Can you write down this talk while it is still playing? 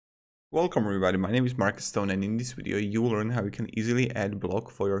Welcome everybody, my name is Marcus Stone and in this video you will learn how you can easily add block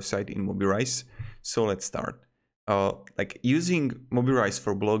for your site in Mobirise. So let's start. Using Mobirise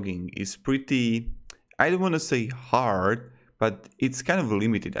for blogging is pretty, I don't want to say hard, but it's kind of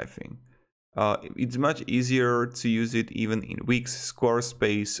limited, I think. It's much easier to use it even in Wix,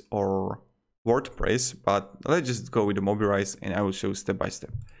 Squarespace or WordPress, but let's just go with the Mobirise and I will show step by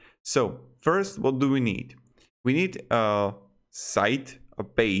step. So first, what do we need? We need a site, a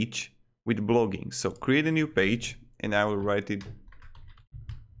page with blogging. So create a new page and I will write it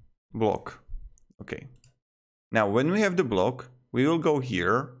blog. Okay. Now when we have the blog, we will go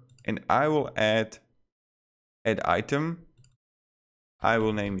here and I will add item. I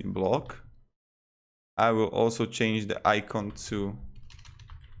will name it blog. I will also change the icon to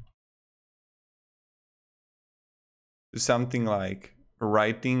something like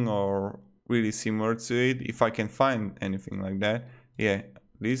writing or really similar to it, if I can find anything like that. Yeah,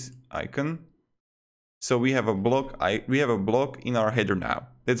 this icon. So we have a blog. We have a blog in our header now.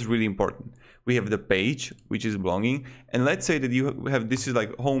 That's really important. We have the page, which is blogging, and let's say that you have this is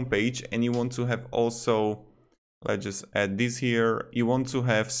like home page, and you want to have also, let's just add this here. You want to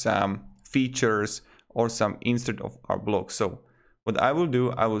have some features or some insert of our blog. So what I will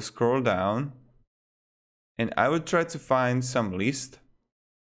do, I will scroll down, and I will try to find some list.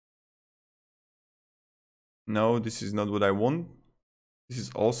 No, this is not what I want. This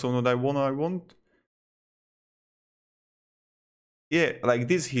is also not what I want. Yeah, like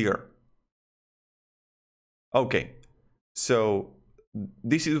this here. Okay, so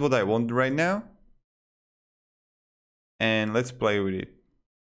this is what I want right now. And let's play with it.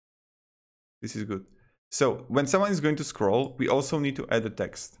 This is good. So when someone is going to scroll, we also need to add a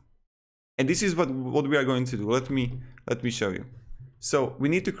text. And this is what we are going to do. Let me show you. So we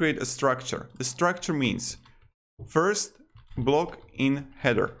need to create a structure. The structure means first blog in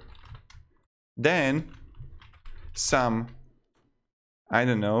header. Then some, I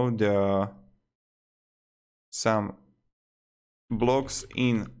don't know, some blocks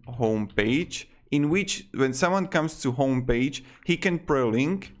in home page, in which when someone comes to home page, he can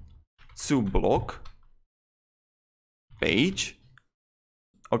perlink to blog page.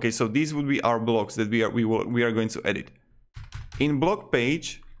 Okay, so these would be our blocks that we are going to edit. In blog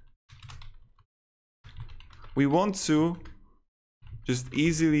page, we want to just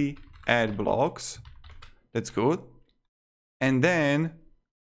easily add blocks. That's good. And then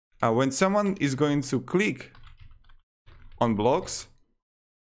when someone is going to click on blocks,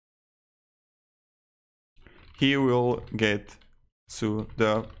 he will get to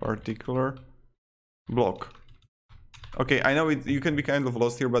the particular block. Okay, I know you can be kind of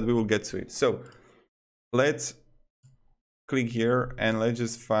lost here, but we will get to it. So let's click here and let's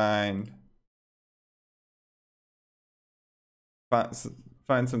just find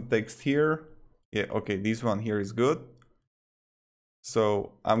some text here. Yeah, okay, this one here is good.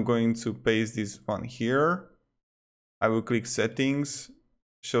 So I'm going to paste this one here. I will click settings,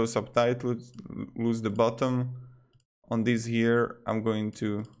 show subtitles, lose the bottom. On this here,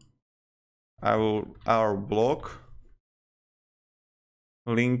 our blog,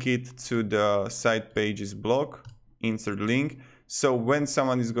 link it to the site pages blog, insert link. So when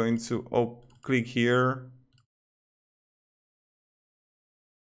someone is going to click here,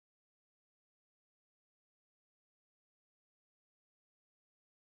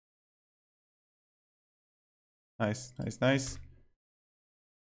 nice.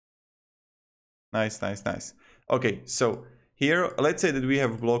 Okay, so here, let's say that we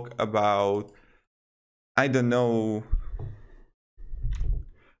have a blog about, I don't know,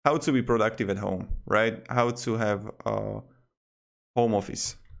 how to be productive at home, right? How to have a home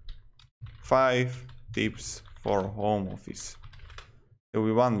office. 5 tips for home office. There will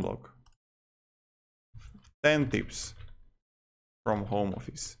be one blog. 10 tips from home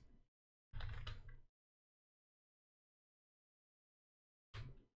office.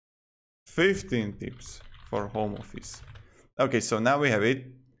 15 tips for home office. Okay, so now we have it.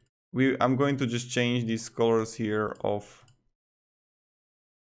 I'm going to just change these colors here of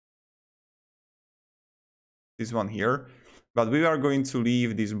this one here, but we are going to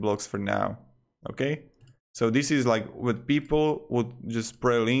leave these blocks for now. Okay, so this is like what people would just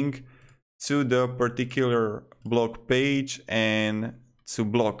pre-link to the particular blog page and to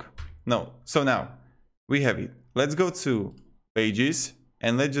blog. No, so now we have it. Let's go to pages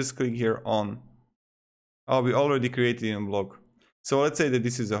and let's just click here on, oh, we already created a blog. So let's say that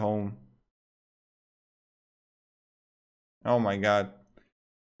this is a home. Oh my God.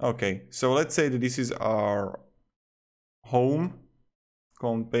 Okay, so let's say that this is our home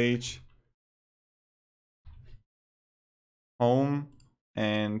page, home,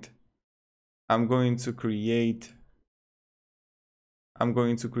 and I'm going to create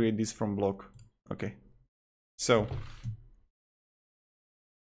this from blog. Okay, so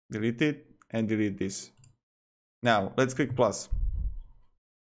delete it and delete this. Now let's click plus.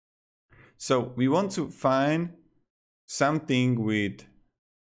 So we want to find something with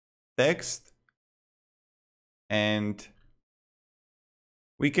text, and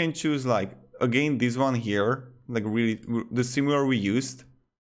we can choose like again this one here, like really the similar we used,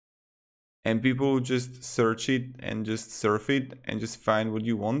 and people just search it and just surf it and just find what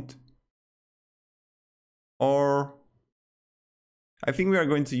you want. Or I think we are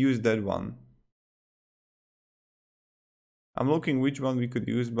going to use that one. I'm looking which one we could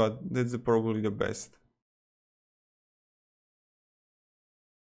use, but that's probably the best.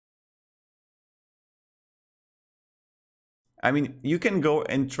 I mean, you can go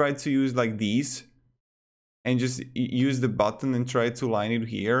and try to use like these and just use the button and try to line it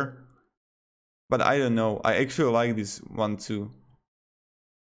here. But I don't know. I actually like this one too.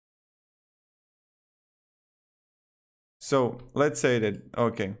 So let's say that,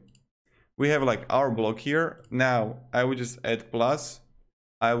 okay, we have like our block here. Now I would just add plus.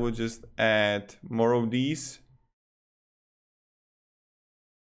 I would just add more of these.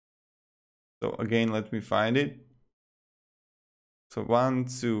 So again, let me find it. So 1,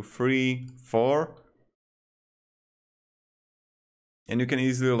 2, 3, 4. And you can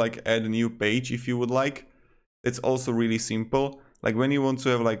easily like add a new page if you would like. It's also really simple. Like when you want to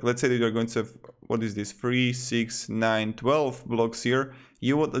have like, let's say that you're going to have, what is this, 3, 6, 9, 12 blocks here.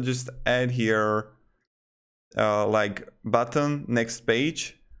 You would just add here like button next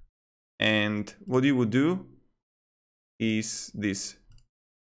page. And what you would do is this.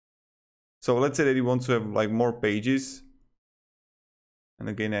 So let's say that you want to have like more pages. And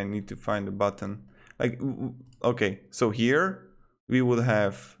again, I need to find the button. Like, okay, so here we would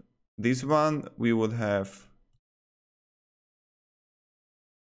have this one, we would have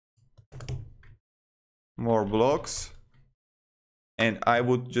more blocks, and I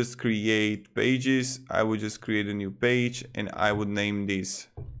would just create pages. I would just create a new page and I would name this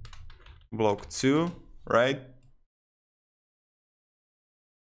block 2, right?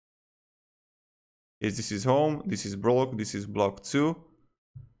 Yes, this is home, this is block 2,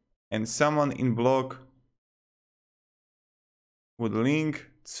 and someone in block would link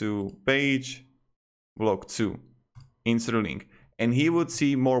to page block 2, insert link, and he would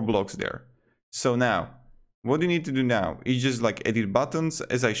see more blocks there. So now what you need to do now is just like edit buttons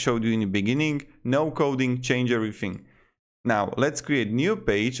as I showed you in the beginning, no coding, change everything. Now let's create new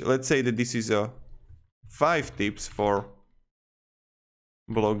page. Let's say that this is a 5 tips for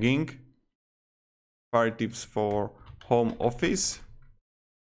blogging, 5 tips for home office.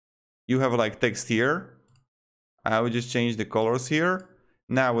 You have like text here. I would just change the colors here.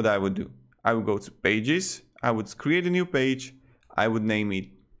 Now what I would do, I would go to pages, I would create a new page, I would name it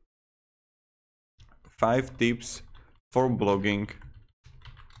 5 tips for blogging.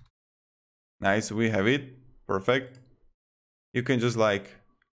 Nice, we have it, perfect. You can just like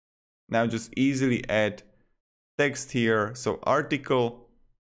now just easily add text here. So article,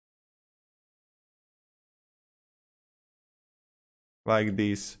 like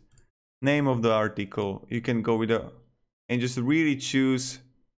this, name of the article. You can go with a and just really choose,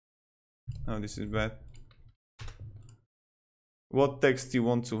 oh this is bad, what text you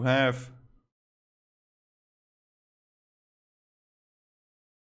want to have.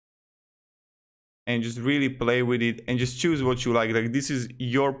 And just really play with it and just choose what you like. Like this is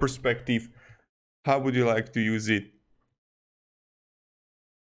your perspective. How would you like to use it?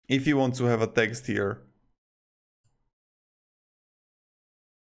 If you want to have a text here.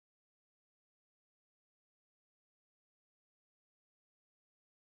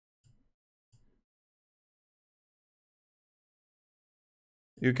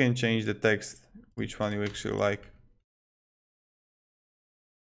 You can change the text, which one you actually like.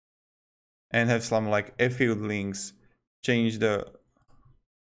 And have some like affiliate links. Change the,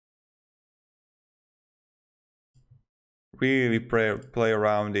 really play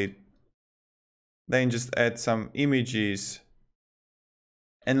around it. Then just add some images.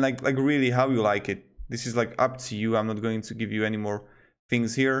 And like really how you like it. This is like up to you. I'm not going to give you any more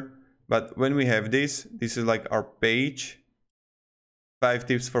things here. But when we have this is like our page. 5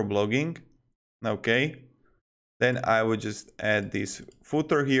 tips for blogging. Okay. Then I would just add this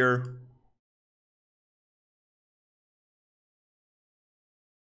footer here.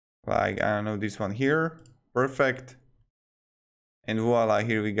 Like, I don't know, this one here. Perfect. And voila,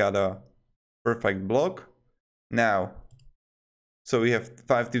 here we got a perfect blog. Now, so we have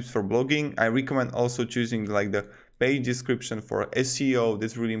 5 tips for blogging. I recommend also choosing like the page description for SEO.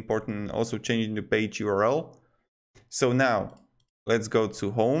 That's really important. Also changing the page URL. So now let's go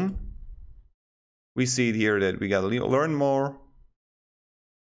to home. We see it here that we got learn more,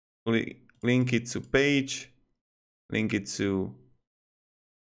 link it to page, link it to,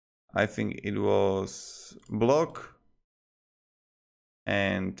 I think it was blog,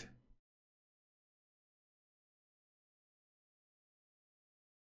 and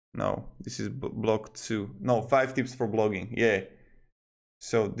no, this is blog 2. No, 5 tips for blogging. Yeah.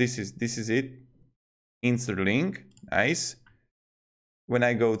 So this is it. Insert link. Nice. When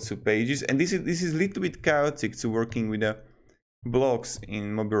I go to pages, and this is a little bit chaotic to working with the blogs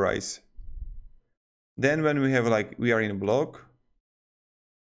in Mobirise. Then when we have like we are in a blog,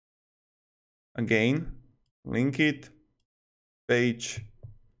 again, link it, page,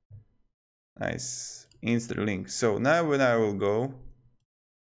 nice, insert link. So now when I will go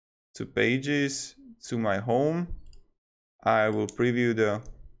to pages, to my home, I will preview the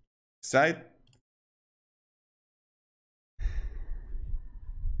site.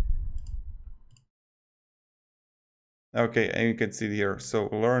 Okay, and you can see it here. So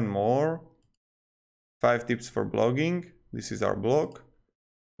learn more, 5 tips for blogging. This is our blog.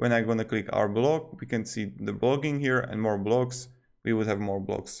 When I'm gonna click our blog, we can see the blogging here and more blogs. We would have more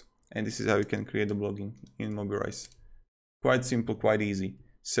blogs. And this is how you can create the blogging in Mobirise. Quite simple, quite easy.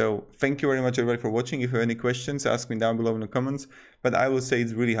 So thank you very much everybody for watching. If you have any questions, ask me down below in the comments. But I will say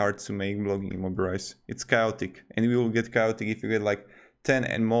it's really hard to make blogging in Mobirise. It's chaotic, and we will get chaotic if you get like 10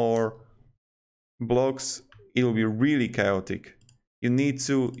 and more blogs. It will be really chaotic. You need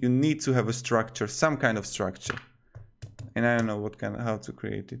to have a structure, some kind of structure. And I don't know how to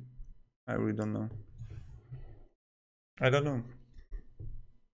create it. I really don't know. I don't know.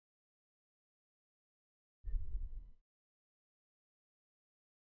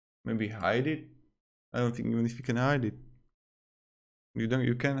 Maybe hide it? I don't think even if you can hide it. You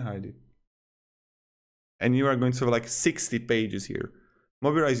can hide it. And you are going to have like 60 pages here.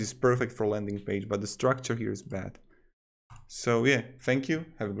 Mobirise is perfect for landing page, but the structure here is bad. So yeah, thank you,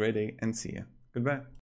 have a great day, and see ya. Goodbye.